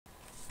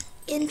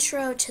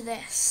intro to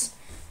this.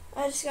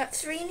 I just got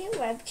 3 new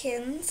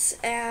Webkinz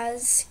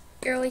as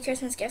early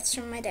Christmas gifts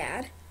from my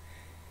dad.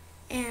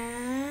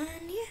 And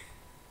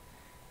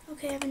yeah.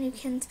 Okay, I have a new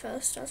Kinz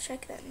post. I'll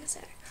check that in a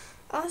sec.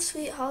 Oh,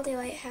 sweet holiday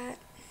light hat.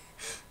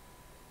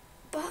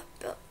 But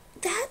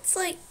that's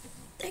like,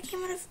 that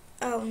came out of,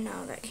 oh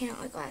no, that came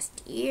out like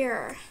last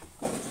year.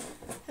 I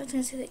was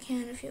going to say that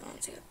came out a few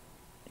months ago.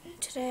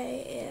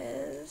 Today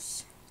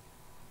is,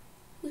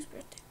 whose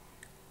birthday?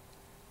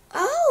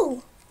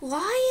 Oh,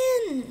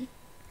 Lion!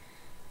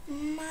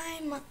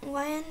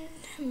 Lion,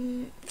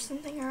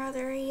 something or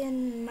other,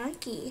 Ian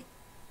Monkey.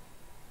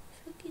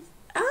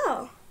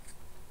 Oh,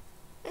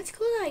 it's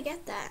cool that I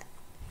get that.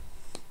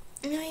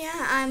 Oh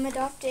yeah, I'm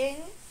adopting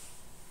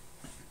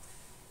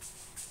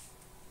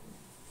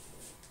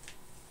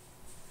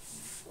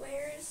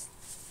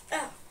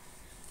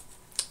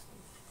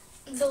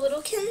the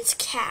little Kinz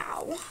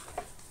cow,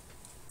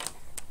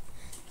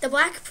 the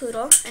black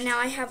poodle, and now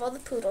I have all the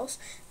poodles,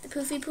 the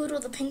poofy poodle,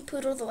 the pink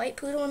poodle, the white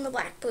poodle, and the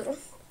black poodle,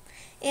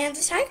 and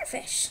the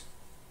tigerfish.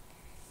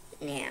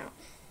 Now,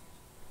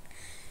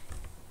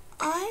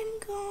 I'm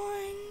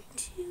going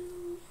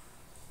to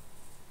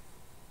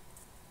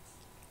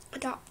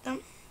adopt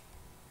them.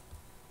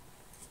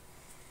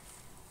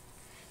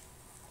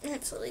 I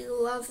absolutely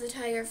love the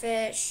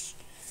tigerfish.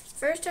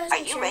 First, I was Are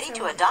you ready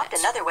to adopt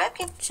another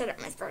Webkinz? Shut up,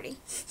 Miss Birdie.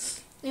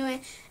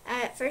 Anyway,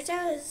 at first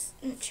I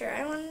wasn't sure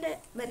I wanted it,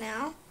 but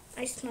now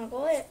I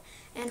snuggle it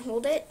and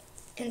hold it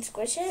and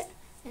squish it,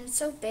 and it's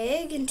so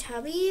big and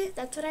tubby.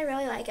 That's what I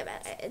really like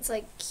about it. It's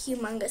like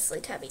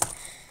humongously tubby.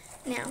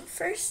 Now,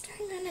 first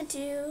I'm gonna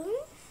do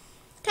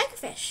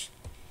tigerfish.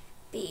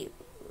 Be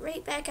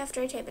right back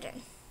after I type it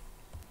in.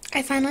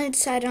 I finally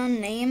decided on a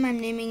name. I'm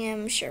naming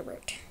him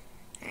Sherbert.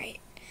 Alright.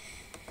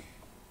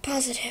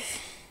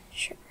 Positive.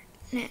 Sherbert.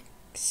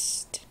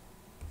 Next.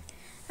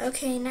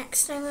 Okay,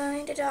 next I'm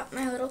going to adopt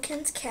my little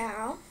Kinz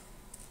cow.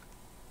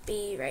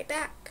 Be right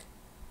back.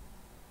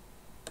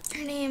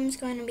 Her name's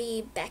going to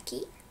be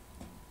Becky.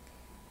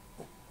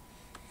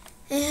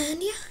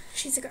 And yeah,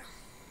 she's a girl.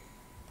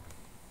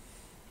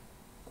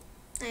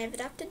 I have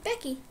adopted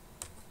Becky.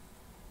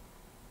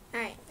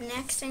 Alright,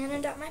 next I'm going to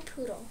adopt my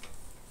poodle.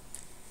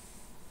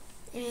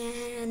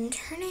 And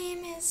her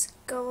name is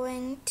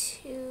going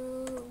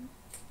to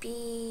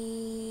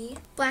be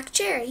Black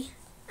Cherry.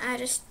 I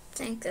just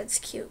think that's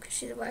cute because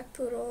she's a black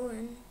poodle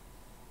and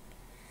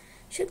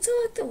she looks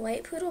like the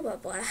white poodle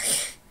but black.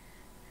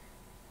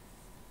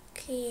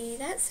 Okay,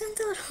 that sounds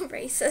a little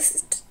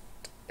racist.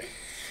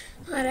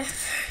 Whatever.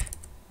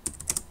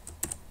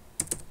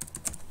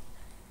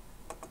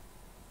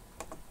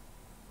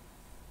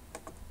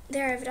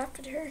 There, I've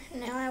adopted her.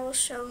 Now I will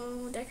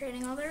show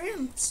decorating all the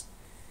rooms.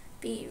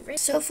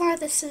 So far,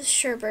 this is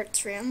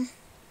Sherbert's room.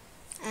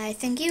 I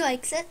think he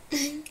likes it.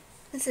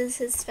 This is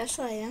his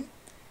special item.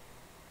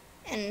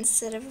 And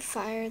instead of a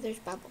fire, there's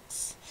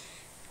bubbles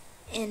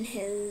in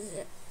his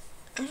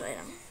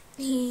item.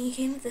 He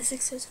came with this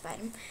exclusive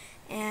item.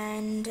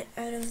 And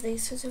out of the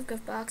exclusive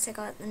gift box, I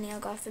got the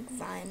Neo-Gothic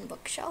Vine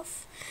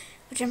bookshelf,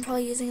 which I'm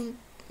probably using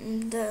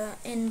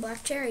in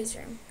Black Cherry's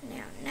room.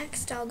 Now,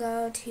 next I'll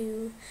go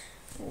to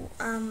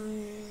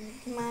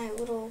my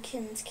little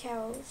Kinz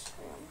cow's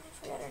room. I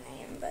forgot her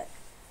name, but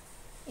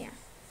yeah.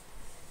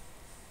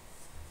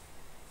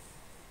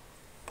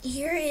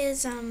 Here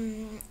is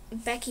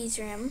Becky's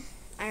room.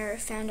 I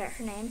found out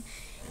her name.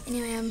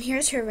 Anyway,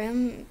 here's her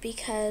room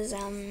because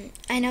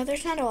I know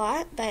there's not a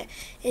lot, but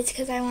it's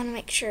because I want to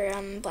make sure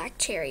Black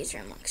Cherry's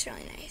room looks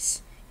really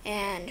nice.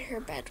 And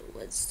her bed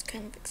was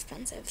kind of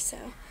expensive,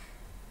 so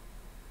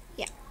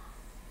yeah.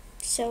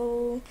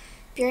 So,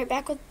 be right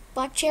back with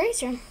Black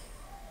Cherry's room.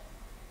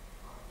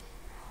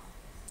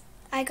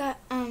 I got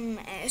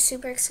a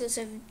super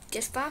exclusive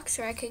gift box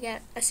where I could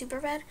get a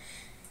super bed.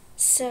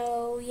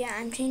 So yeah,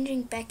 I'm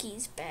changing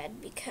Becky's bed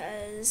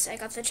because I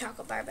got the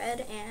chocolate bar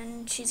bed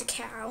and she's a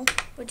cow,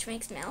 which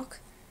makes milk,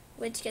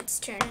 which gets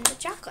turned into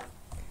chocolate.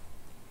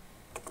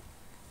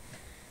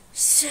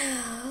 So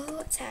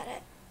let's add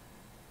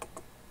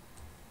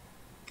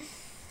it.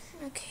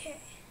 Okay.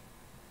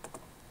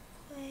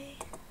 Play.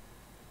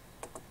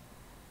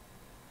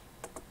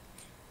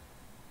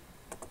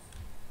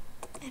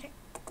 Edit.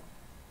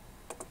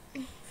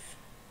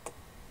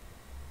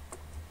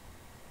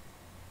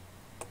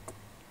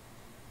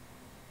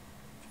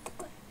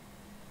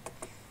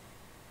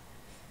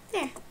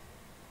 There.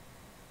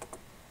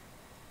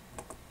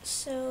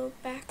 So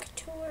back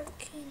to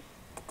working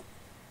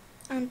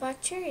on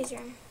Black Cherry's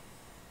room.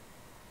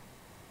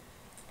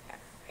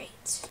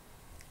 Alright.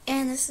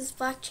 And this is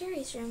Black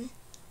Cherry's room.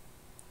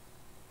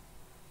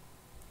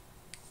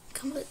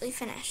 Completely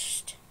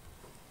finished.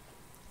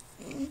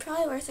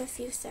 Probably worth a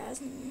few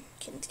thousand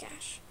Kinz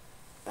cash,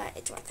 but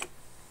it's worth it.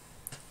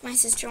 My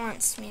sister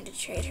wants me to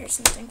trade her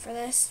something for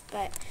this,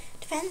 but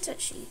depends what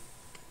she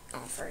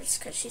offers,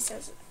 because she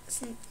says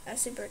it's a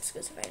super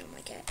exclusive item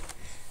like it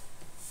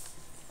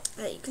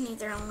that you can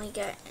either only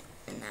get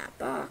in that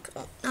box,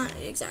 well, not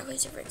exactly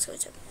super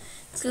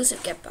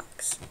exclusive gift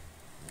box.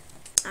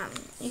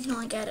 you can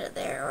only get it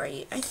there, or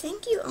I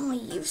think you only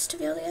used to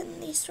be able to get it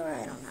in the store.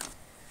 I don't know.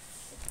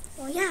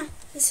 Well, yeah,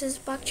 this is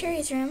Black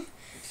Cherry's room.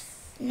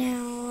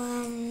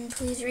 Now,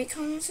 please rate,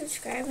 comment,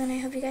 subscribe, and I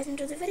hope you guys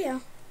enjoyed the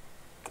video.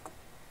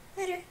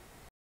 Later.